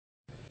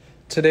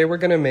Today we're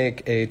going to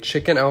make a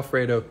chicken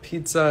Alfredo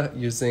pizza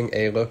using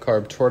a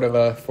low-carb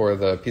tortilla for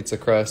the pizza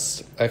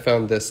crust. I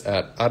found this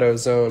at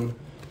AutoZone.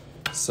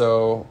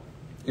 So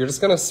you're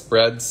just going to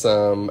spread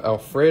some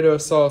Alfredo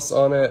sauce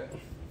on it.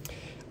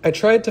 I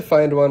tried to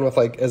find one with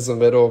like as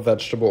little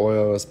vegetable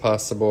oil as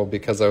possible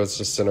because I was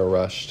just in a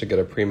rush to get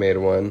a pre-made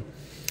one.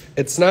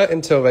 It's not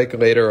until like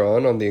later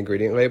on the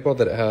ingredient label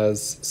that it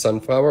has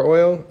sunflower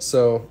oil,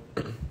 so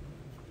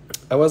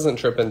I wasn't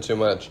tripping too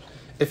much.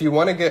 If you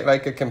want to get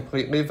like a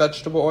completely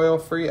vegetable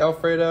oil-free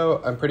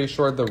Alfredo, I'm pretty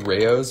sure the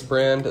Rayo's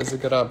brand is a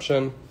good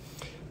option.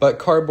 But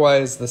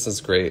carb-wise, this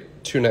is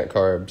great. 2 net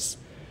carbs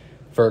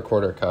for a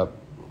quarter cup.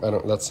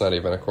 That's not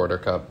even a quarter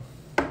cup.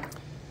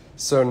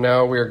 So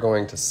now we're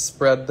going to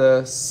spread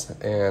this,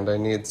 and I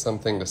need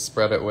something to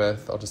spread it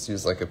with. I'll just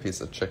use like a piece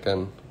of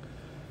chicken.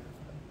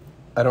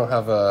 I don't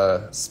have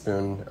a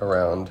spoon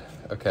around.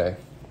 Okay.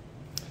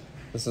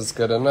 This is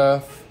good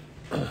enough.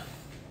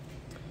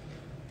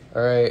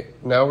 All right,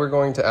 now we're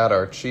going to add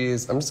our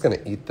cheese. I'm just going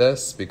to eat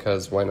this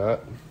because why not?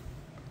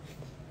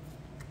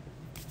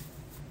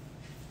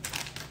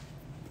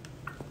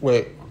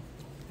 Wait,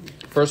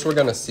 first we're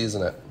going to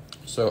season it.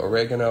 So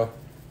oregano.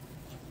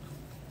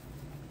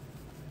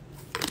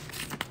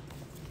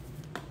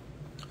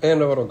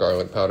 And a little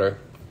garlic powder.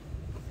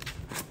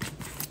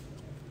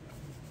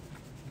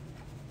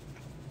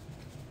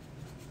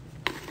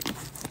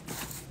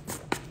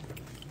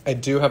 I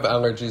do have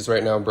allergies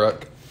right now,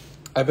 Brooke.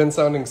 I've been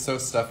sounding so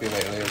stuffy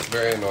lately. It's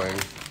very annoying.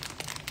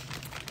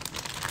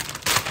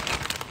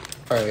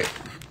 All right.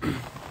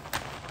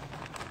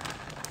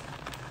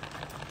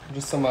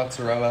 Just some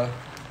mozzarella.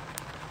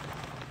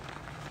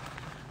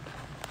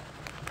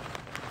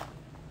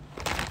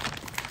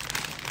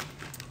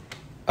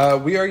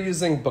 We are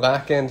using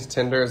blackened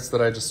tenders that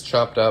I just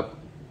chopped up.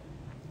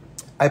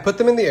 I put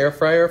them in the air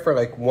fryer for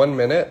like 1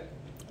 minute,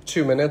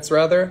 2 minutes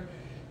rather.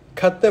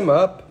 Cut them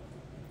up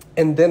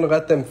and then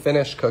let them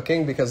finish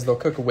cooking because they'll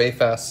cook way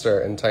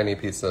faster in tiny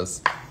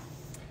pieces.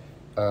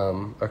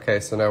 Okay,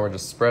 so now we're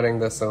just spreading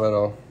this a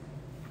little.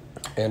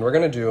 And we're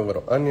gonna do a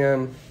little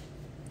onion.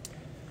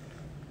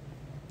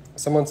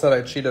 Someone said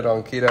I cheated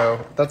on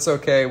keto. That's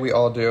okay, we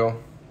all do.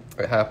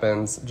 It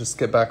happens. Just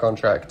get back on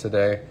track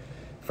today.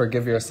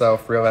 Forgive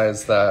yourself,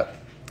 realize that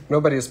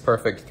nobody is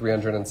perfect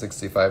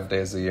 365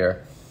 days a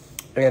year.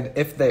 And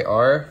if they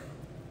are,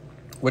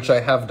 which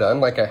I have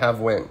done, like I have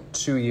went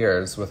 2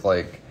 years with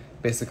like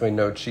basically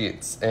no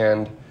cheats,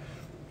 and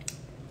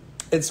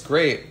it's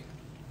great.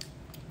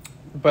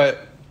 But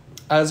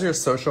as your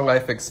social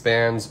life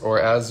expands or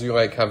as you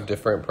like have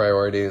different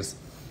priorities,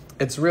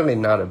 it's really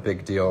not a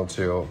big deal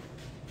to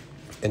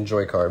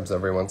enjoy carbs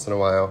every once in a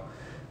while.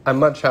 I'm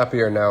much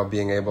happier now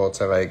being able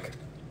to like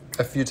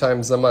a few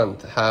times a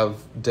month have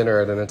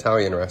dinner at an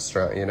Italian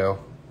restaurant, you know?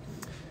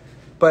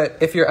 But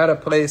if you're at a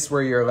place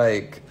where you're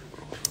like,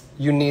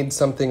 you need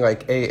something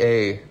like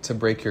AA to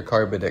break your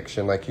carb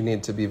addiction, like you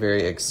need to be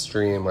very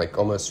extreme, like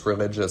almost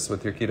religious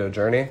with your keto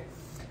journey,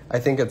 I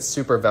think it's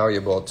super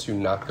valuable to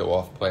not go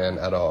off plan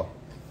at all.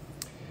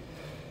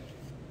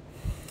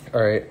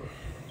 All right.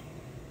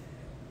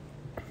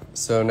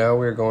 So now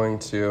we're going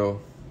to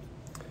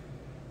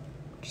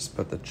just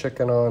put the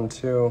chicken on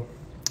too.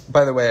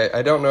 By the way,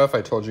 I don't know if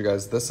I told you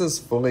guys, this is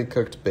fully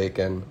cooked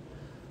bacon.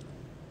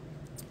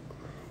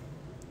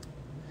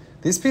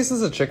 These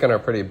pieces of chicken are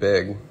pretty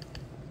big.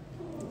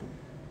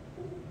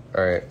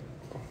 All right.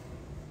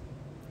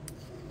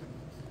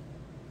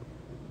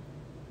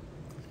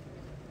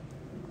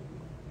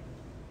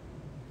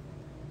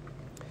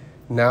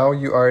 Now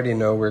you already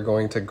know we're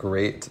going to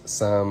grate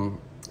some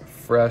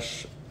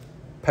fresh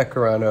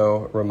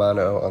pecorino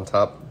romano on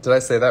top. Did I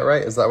say that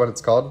right? Is that what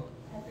it's called?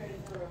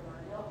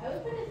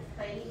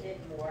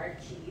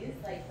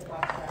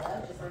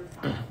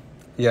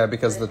 Yeah,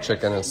 because the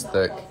chicken is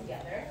thick.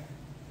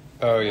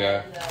 Oh,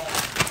 yeah.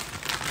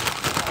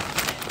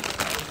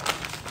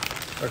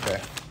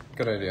 Okay,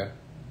 good idea.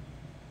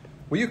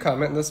 Will you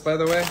comment this, by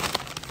the way?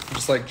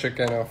 Just like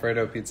chicken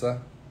Alfredo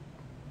pizza?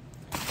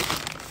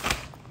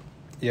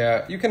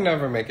 Yeah, you can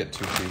never make it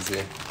too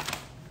cheesy.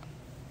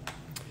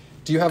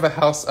 Do you have a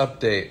house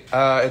update?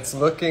 It's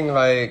looking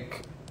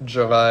like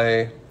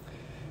July,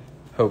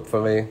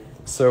 hopefully.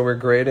 So we're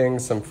grating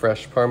some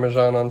fresh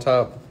Parmesan on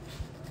top.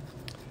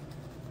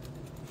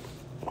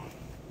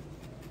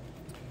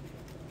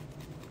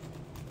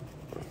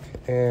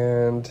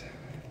 And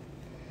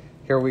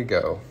here we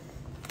go.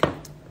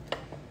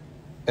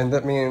 And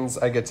that means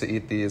I get to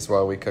eat these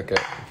while we cook it.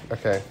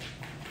 Okay.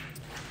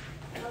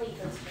 I'll eat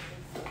those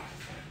chickens.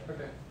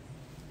 Okay.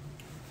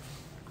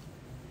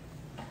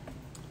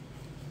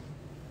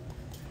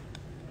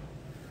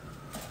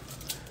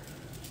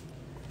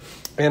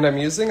 And I'm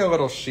using a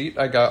little sheet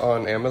I got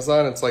on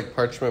Amazon. It's like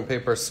parchment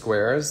paper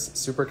squares,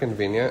 super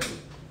convenient.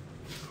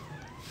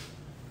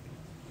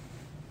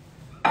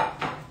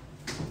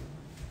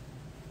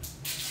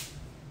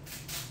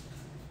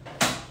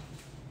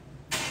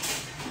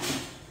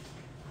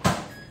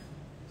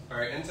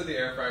 Into the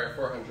air fryer,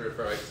 400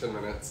 for like 10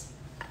 minutes.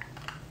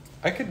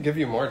 I could give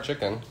you more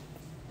chicken.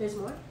 There's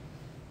more?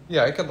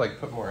 Yeah, I could like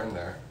put more in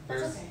there.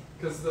 That's okay.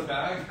 Because the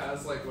bag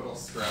has like little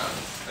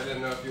scraps. I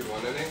didn't know if you'd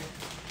want any.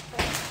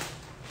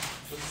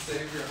 Just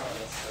save your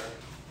hummus there.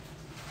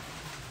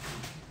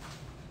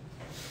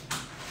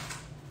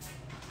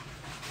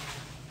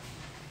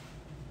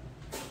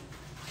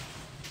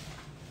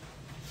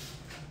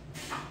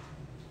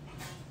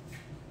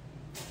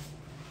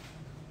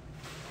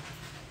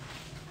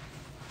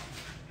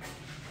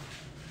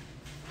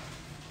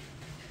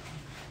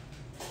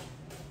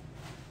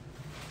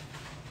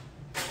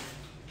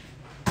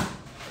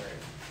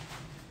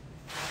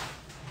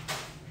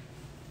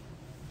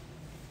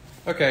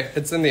 Okay,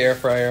 it's in the air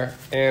fryer,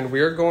 and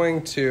we're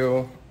going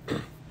to...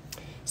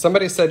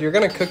 Somebody said, you're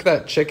going to cook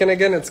that chicken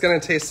again? It's going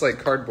to taste like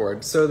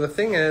cardboard. So the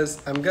thing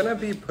is, I'm going to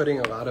be putting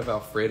a lot of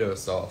Alfredo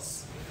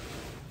sauce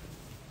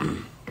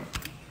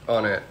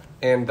on it,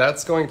 and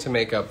that's going to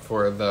make up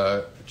for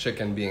the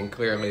chicken being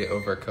clearly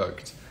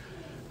overcooked.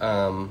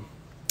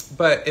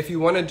 But if you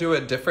want to do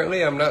it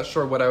differently, I'm not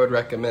sure what I would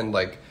recommend.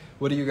 Like,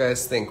 what do you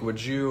guys think?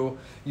 Would you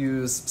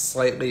use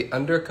slightly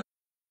undercooked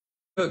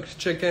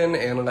chicken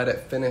and let it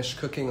finish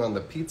cooking on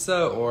the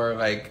pizza? Or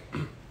like,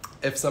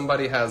 if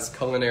somebody has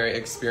culinary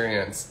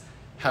experience,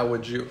 how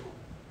would you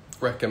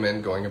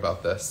recommend going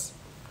about this?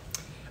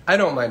 I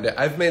don't mind it.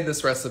 I've made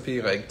this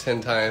recipe like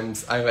 10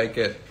 times. I like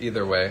it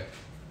either way.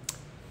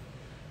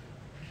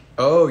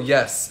 Oh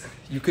yes,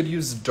 you could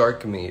use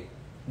dark meat,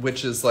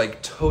 which is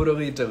like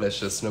totally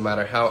delicious no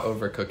matter how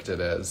overcooked it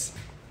is.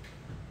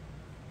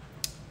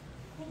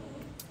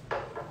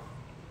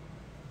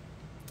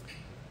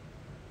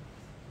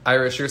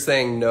 Irish, you're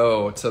saying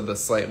no to the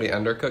slightly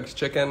undercooked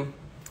chicken?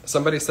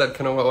 Somebody said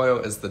canola oil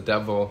is the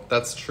devil.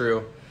 That's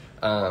true.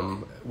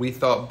 We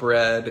thought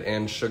bread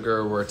and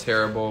sugar were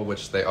terrible,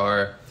 which they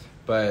are.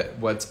 But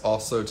what's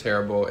also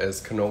terrible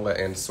is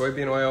canola and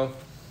soybean oil.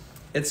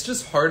 It's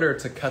just harder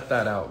to cut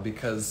that out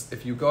because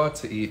if you go out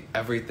to eat,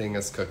 everything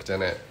is cooked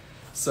in it.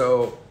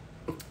 So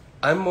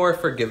I'm more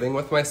forgiving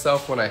with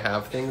myself when I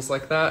have things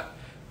like that.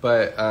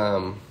 But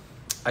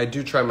I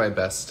do try my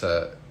best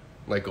to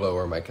like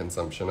lower my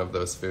consumption of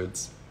those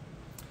foods.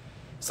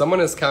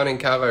 Someone is counting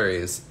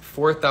calories.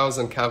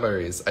 4,000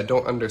 calories. I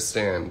don't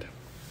understand.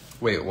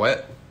 Wait,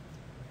 what?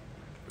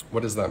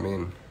 What does that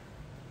mean?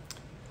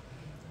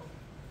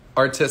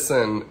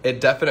 Artisan,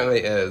 it definitely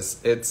is.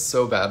 It's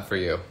so bad for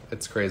you.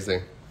 It's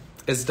crazy.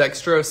 Is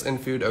dextrose in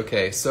food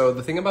okay? So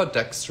the thing about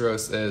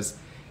dextrose is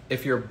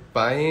if you're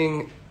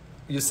buying,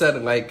 you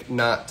said like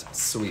not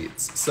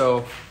sweets.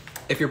 So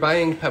if you're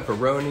buying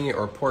pepperoni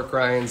or pork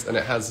rinds and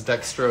it has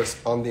dextrose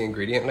on the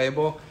ingredient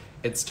label,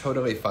 it's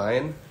totally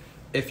fine.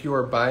 If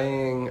you're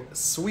buying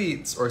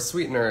sweets or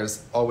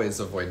sweeteners,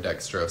 always avoid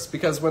dextrose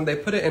because when they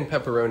put it in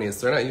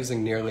pepperonis, they're not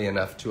using nearly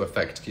enough to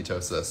affect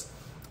ketosis.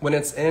 When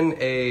it's in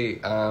a,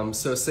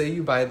 so say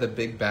you buy the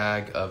big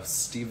bag of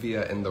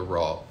stevia in the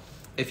raw.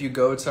 If you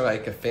go to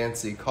like a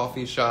fancy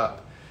coffee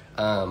shop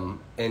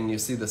and you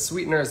see the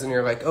sweeteners and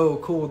you're like, oh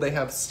cool, they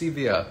have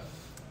stevia.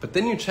 But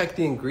then you check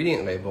the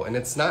ingredient label and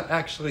it's not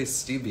actually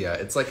stevia.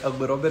 It's like a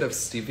little bit of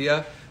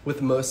stevia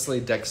with mostly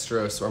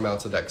dextrose or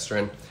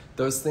maltodextrin.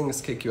 Those things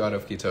kick you out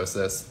of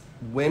ketosis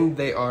when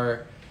they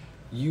are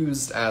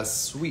used as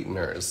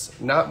sweeteners,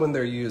 not when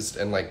they're used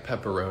in like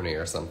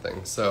pepperoni or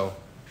something. So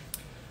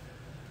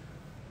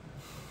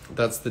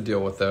that's the deal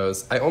with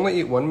those. I only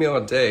eat one meal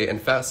a day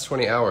and fast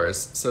 20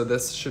 hours, so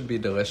this should be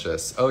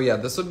delicious. Oh yeah,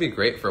 this would be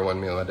great for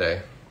one meal a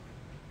day.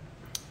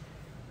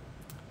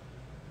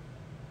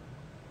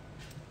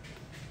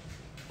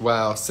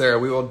 Wow, Sarah,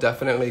 we will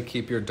definitely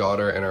keep your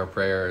daughter in our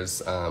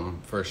prayers,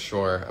 for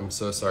sure. I'm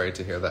so sorry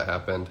to hear that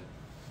happened.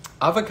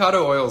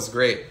 Avocado oil is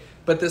great,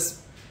 but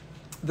this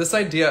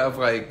idea of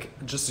like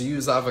just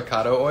use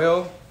avocado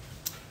oil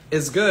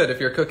is good if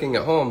you're cooking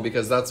at home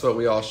because that's what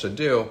we all should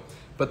do.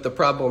 But the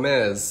problem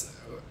is,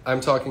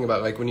 I'm talking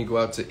about like when you go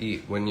out to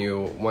eat, when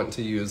you want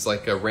to use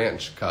like a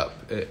ranch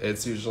cup,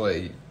 it's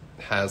usually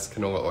has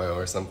canola oil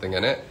or something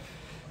in it.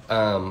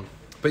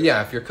 But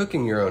yeah, if you're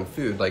cooking your own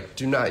food, like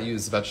do not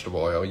use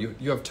vegetable oil.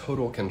 You have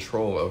total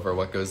control over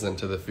what goes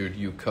into the food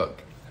you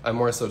cook. I'm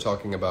more so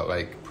talking about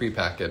like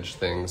prepackaged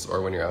things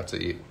or when you're out to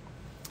eat.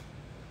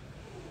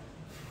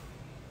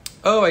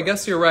 Oh, I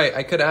guess you're right.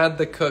 I could add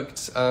the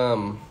cooked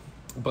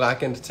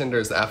blackened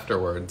tenders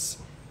afterwards.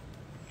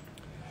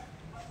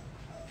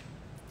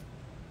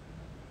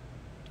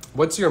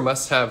 What's your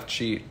must-have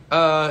cheat?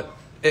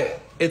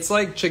 It's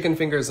like chicken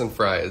fingers and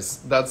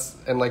fries.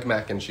 And like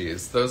mac and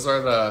cheese. Those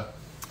are the,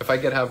 if I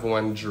could have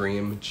one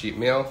dream cheat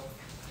meal,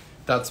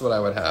 that's what I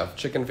would have.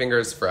 Chicken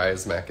fingers,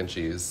 fries, mac and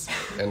cheese,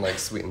 and like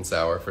sweet and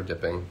sour for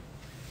dipping.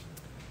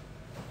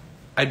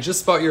 I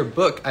just bought your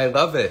book. I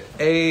love it.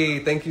 Hey,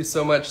 thank you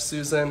so much,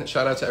 Susan.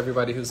 Shout out to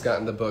everybody who's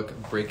gotten the book,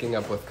 Breaking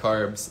Up with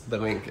Carbs. The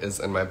link is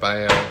in my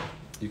bio.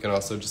 You can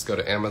also just go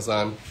to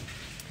Amazon.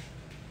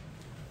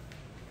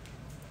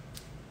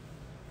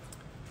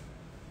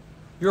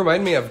 You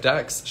remind me of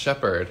Dax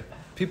Shepard.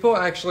 People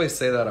actually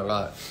say that a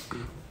lot.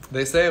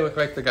 They say I look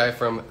like the guy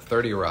from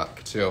 30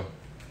 Rock, too.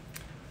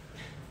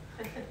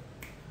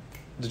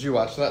 Did you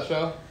watch that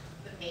show?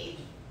 The page.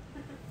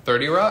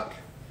 30 Rock?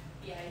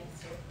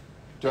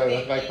 Do I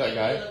look like that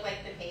guy? You look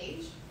like the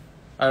page?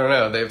 I don't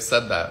know. They've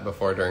said that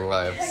before during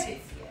lives. I can see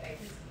it. I can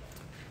see it.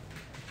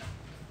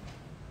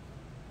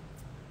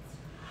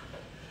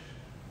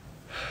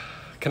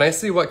 Can I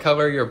see what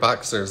color your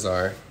boxers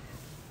are?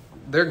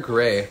 They're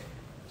gray.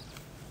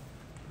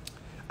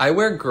 I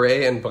wear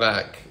gray and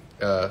black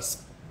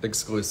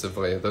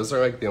exclusively. Those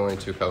are like the only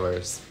two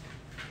colors.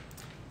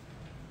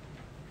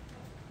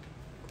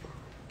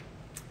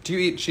 Do you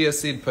eat chia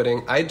seed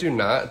pudding? I do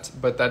not,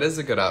 but that is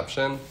a good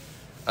option.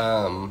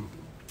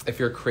 If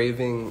you're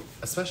craving,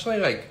 especially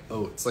like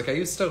oats. Like I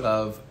used to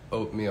love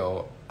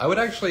oatmeal. I would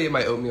actually eat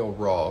my oatmeal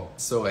raw,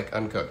 so like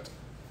uncooked.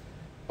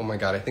 Oh my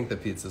God, I think the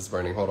pizza's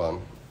burning. Hold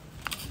on.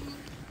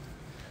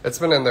 It's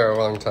been in there a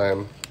long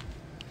time.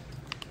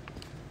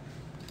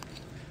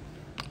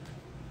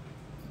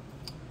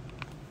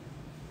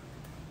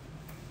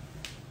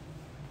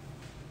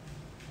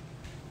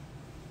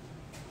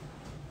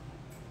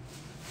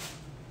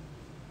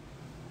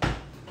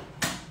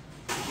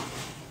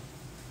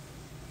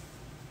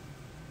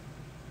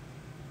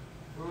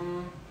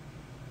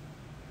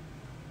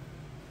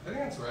 I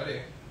think it's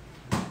ready.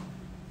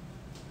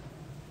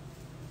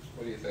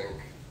 What do you think?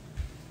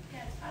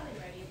 Yeah, it's probably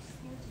ready. It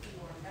just needs to be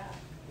warmed up.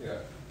 Yeah.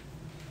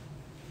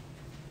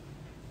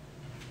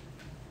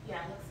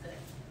 Yeah, it looks good.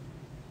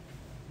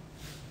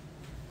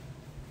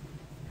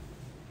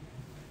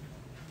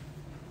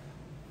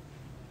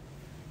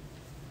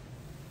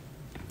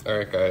 All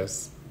right,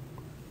 guys.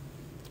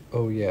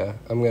 Oh yeah,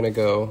 I'm gonna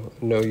go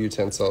no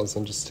utensils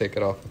and just take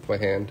it off with my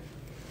hand.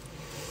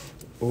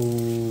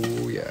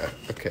 Oh yeah,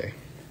 okay.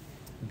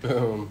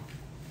 Boom.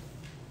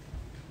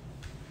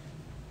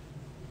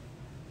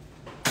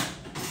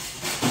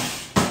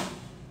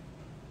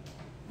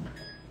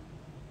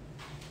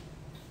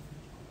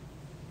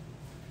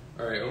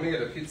 All right, let me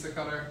get a pizza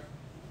cutter.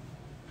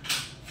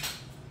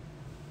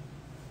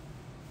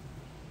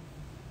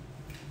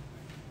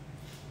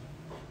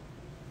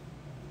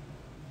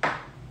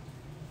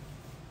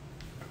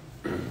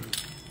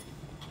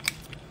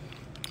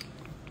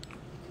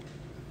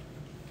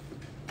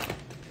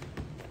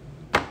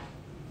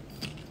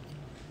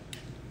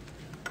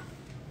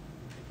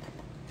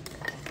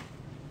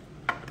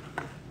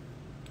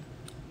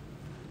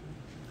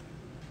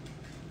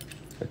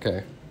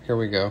 Okay, here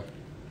we go.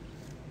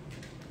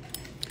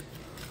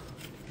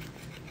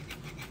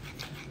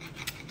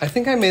 I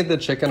think I made the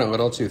chicken a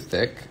little too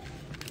thick.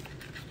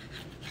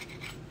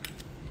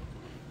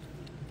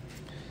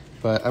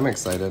 But I'm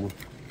excited.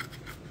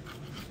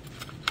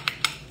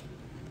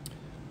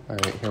 All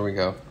right, here we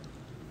go.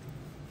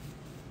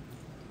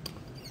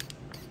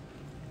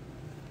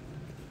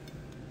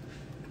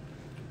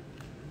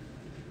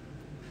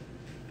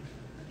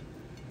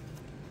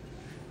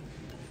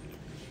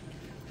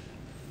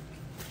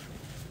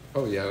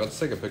 Oh yeah, let's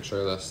take a picture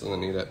of this and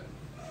then eat it.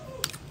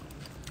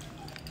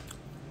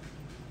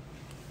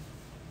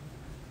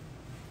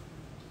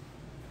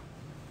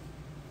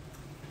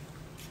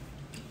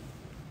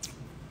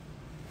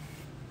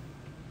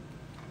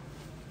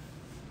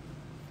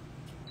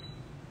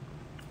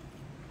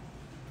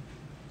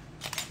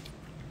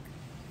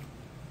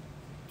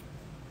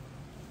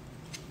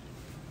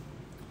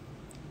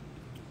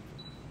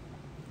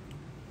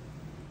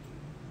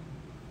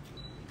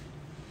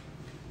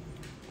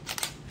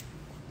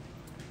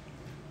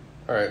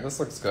 All right, this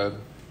looks good.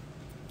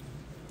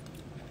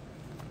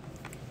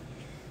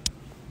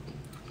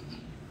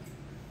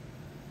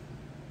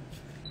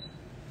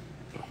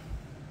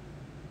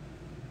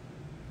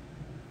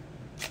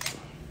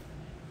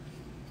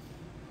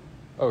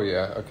 Oh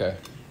yeah, okay.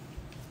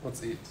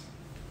 Let's eat.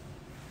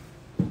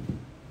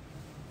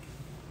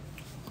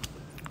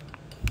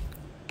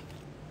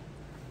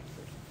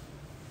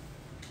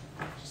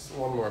 Just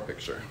one more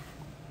picture.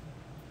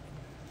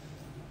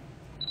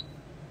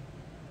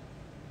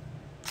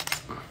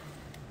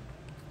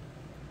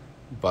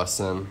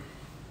 Bussin'.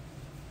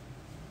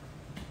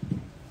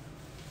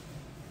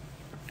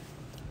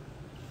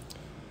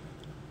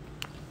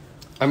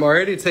 I'm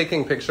already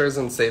taking pictures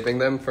and saving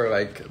them for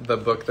like the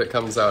book that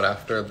comes out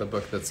after the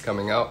book that's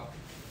coming out.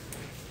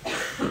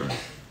 All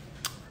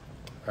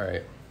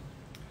right.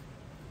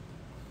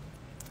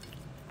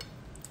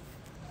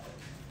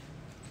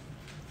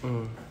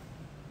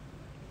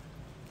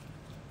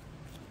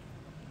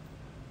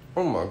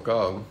 Oh my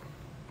God.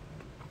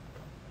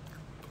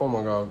 Oh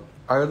my God.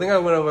 I think I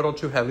went a little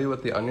too heavy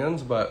with the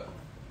onions, but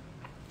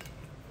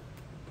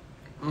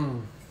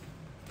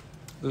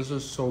this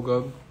is so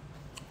good.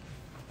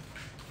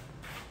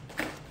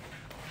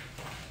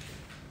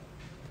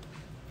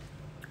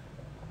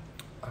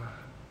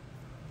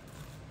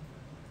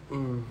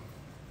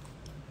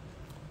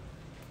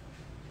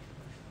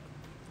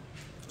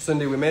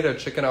 Cindy, we made a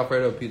chicken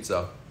Alfredo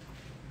pizza.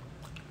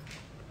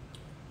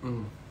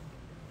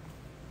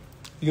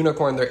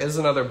 Unicorn, there is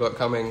another book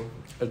coming.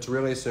 It's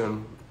really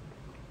soon.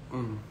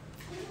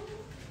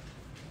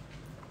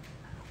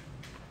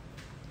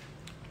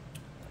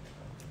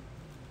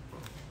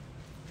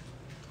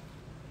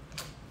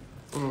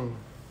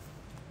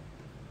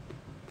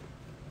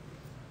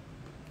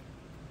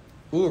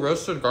 Ooh,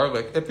 roasted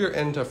garlic. If you're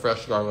into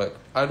fresh garlic.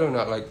 I do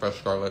not like fresh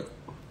garlic.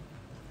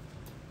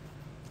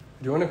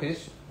 Do you want a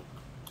piece?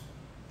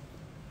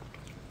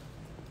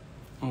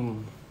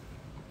 Mmm.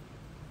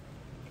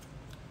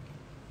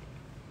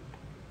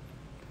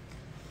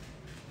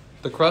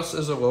 The crust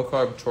is a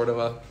low-carb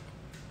tortilla.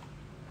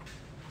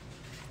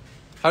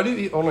 How do you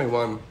eat only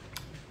one?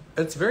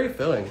 It's very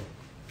filling.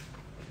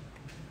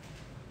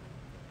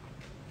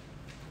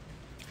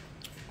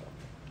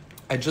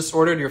 I just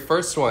ordered your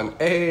first one.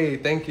 Hey,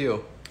 thank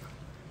you.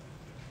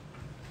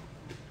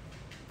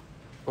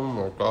 Oh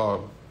my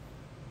God.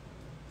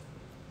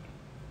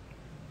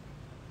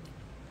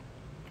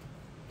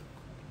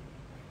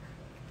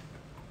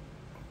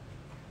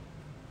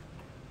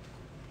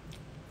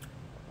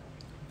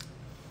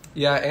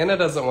 Yeah, Anna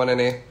doesn't want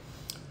any.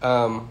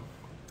 Mm.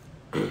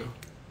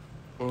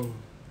 Mm.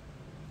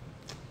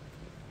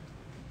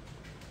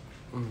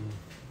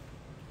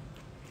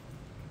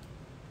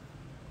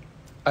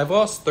 I've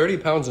lost 30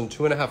 pounds in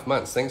 2.5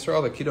 months. Thanks for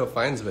all the Keto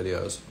Finds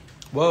videos.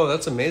 Whoa,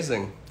 that's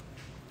amazing.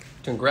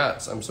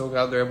 Congrats. I'm so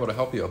glad they're able to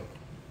help you.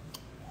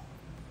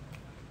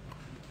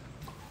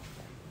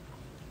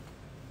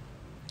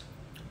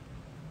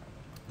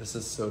 This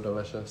is so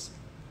delicious.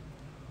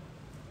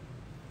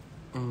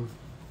 Mm.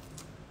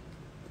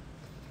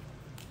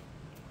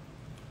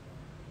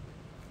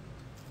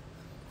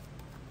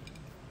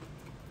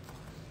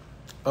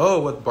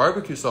 Oh, with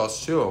barbecue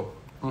sauce too.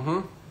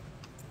 Mm-hmm.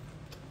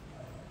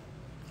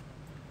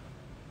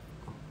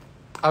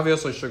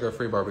 Obviously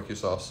sugar-free barbecue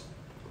sauce.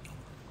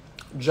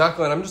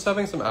 Jacqueline, I'm just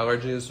having some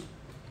allergies.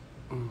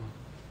 Mm.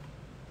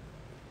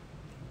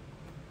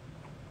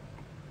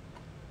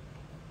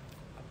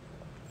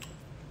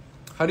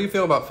 How do you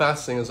feel about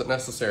fasting? Is it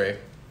necessary?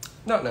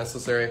 Not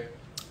necessary.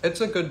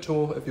 It's a good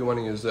tool if you want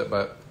to use it,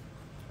 but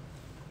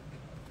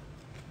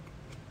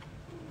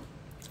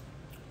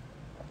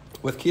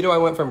with keto, I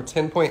went from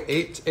 10.8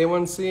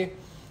 A1C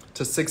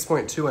to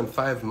 6.2 in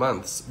 5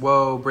 months.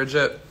 Whoa,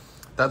 Bridget,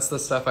 that's the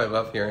stuff I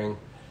love hearing.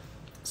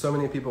 So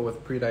many people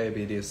with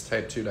prediabetes,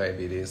 type 2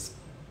 diabetes,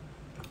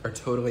 are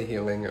totally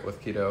healing it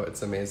with keto.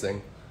 It's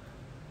amazing.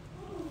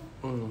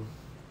 Mm.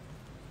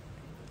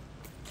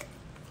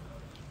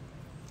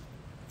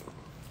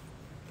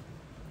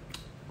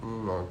 Oh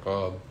my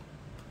God.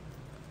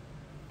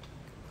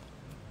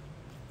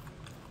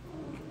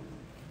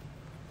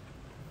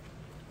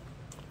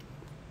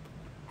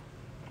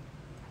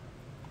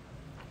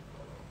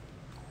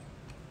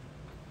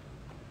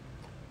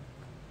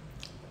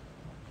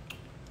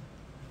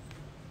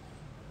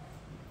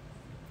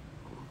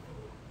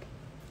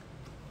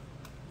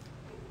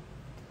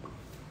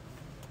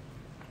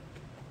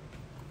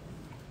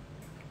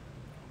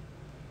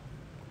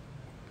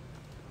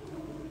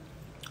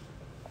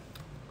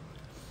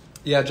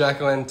 Yeah,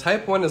 Jacqueline,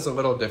 type 1 is a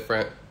little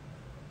different.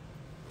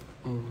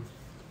 Mm.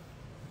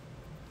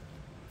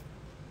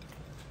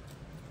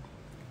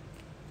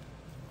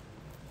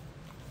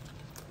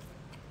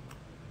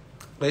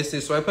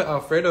 Lacey, so I put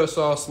Alfredo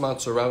sauce,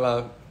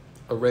 mozzarella,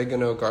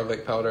 oregano,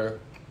 garlic powder,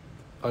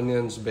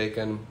 onions,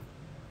 bacon,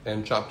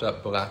 and chopped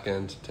up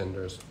blackened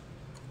tenders.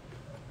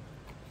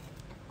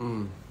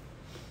 Mm.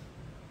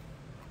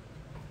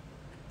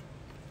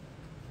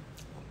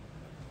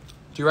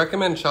 Do you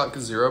recommend Chalk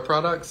Zero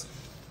products?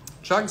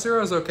 Chalk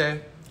Zero is okay.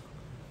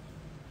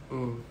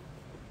 Mm.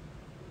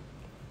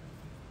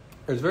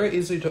 It's very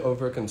easy to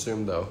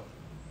overconsume though.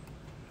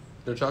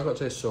 Their chocolate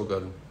tastes so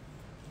good.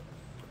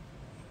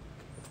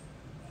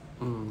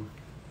 Mm.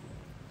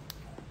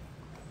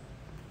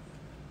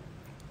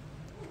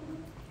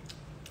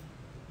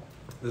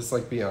 This is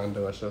like beyond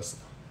delicious.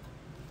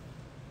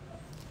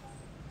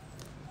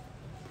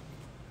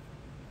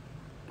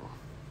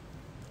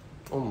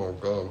 Oh my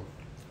God.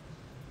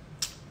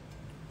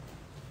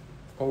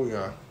 Oh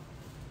yeah.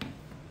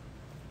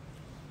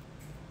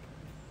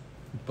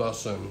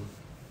 Bussin'.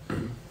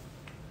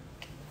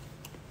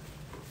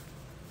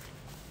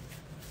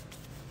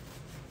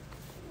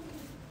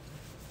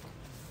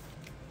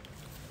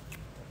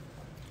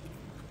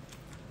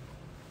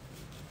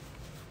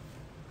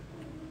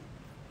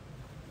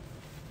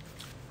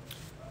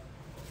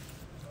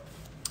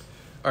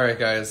 All right,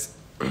 guys.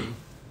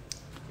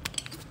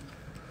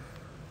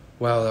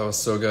 Wow, that was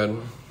so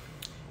good.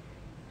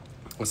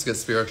 Let's get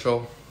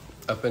spiritual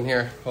up in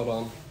here. Hold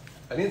on.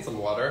 I need some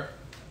water.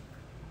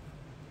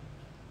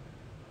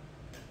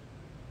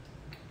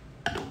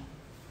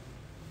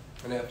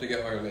 And I have to get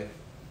early.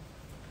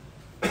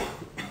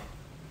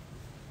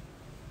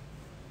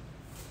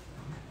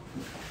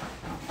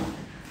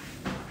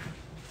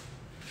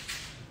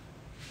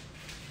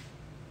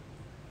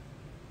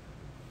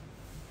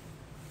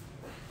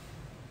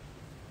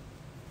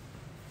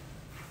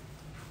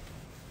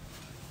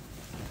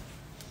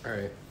 All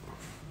right,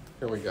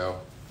 here we go.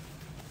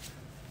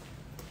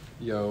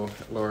 Yo,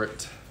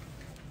 Lord.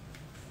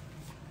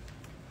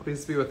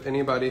 Please be with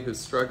anybody who's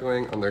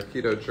struggling on their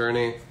keto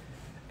journey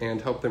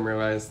and help them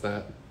realize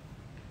that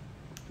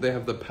they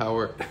have the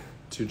power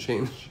to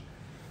change.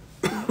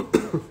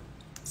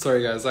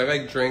 Sorry guys,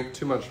 I drank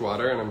too much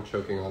water and I'm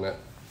choking on it.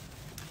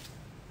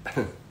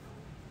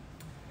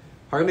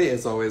 Harley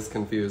is always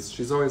confused.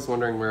 She's always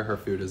wondering where her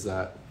food is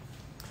at.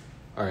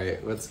 All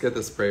right, let's get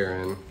this prayer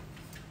in.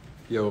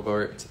 Yo,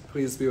 Lord,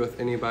 please be with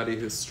anybody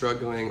who's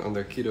struggling on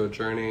their keto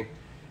journey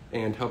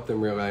and help them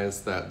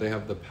realize that they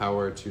have the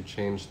power to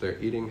change their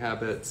eating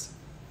habits.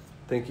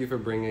 Thank you for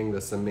bringing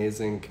this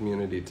amazing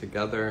community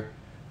together.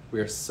 We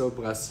are so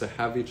blessed to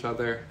have each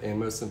other, and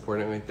most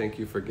importantly, thank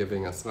you for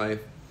giving us life,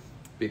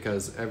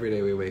 because every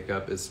day we wake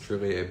up is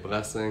truly a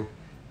blessing,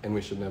 and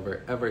we should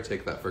never ever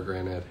take that for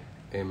granted.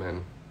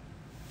 Amen.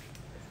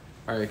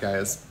 All right,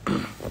 guys.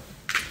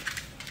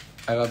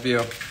 I love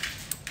you.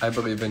 I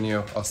believe in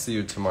you. I'll see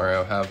you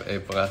tomorrow. Have a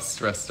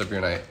blessed rest of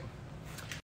your night.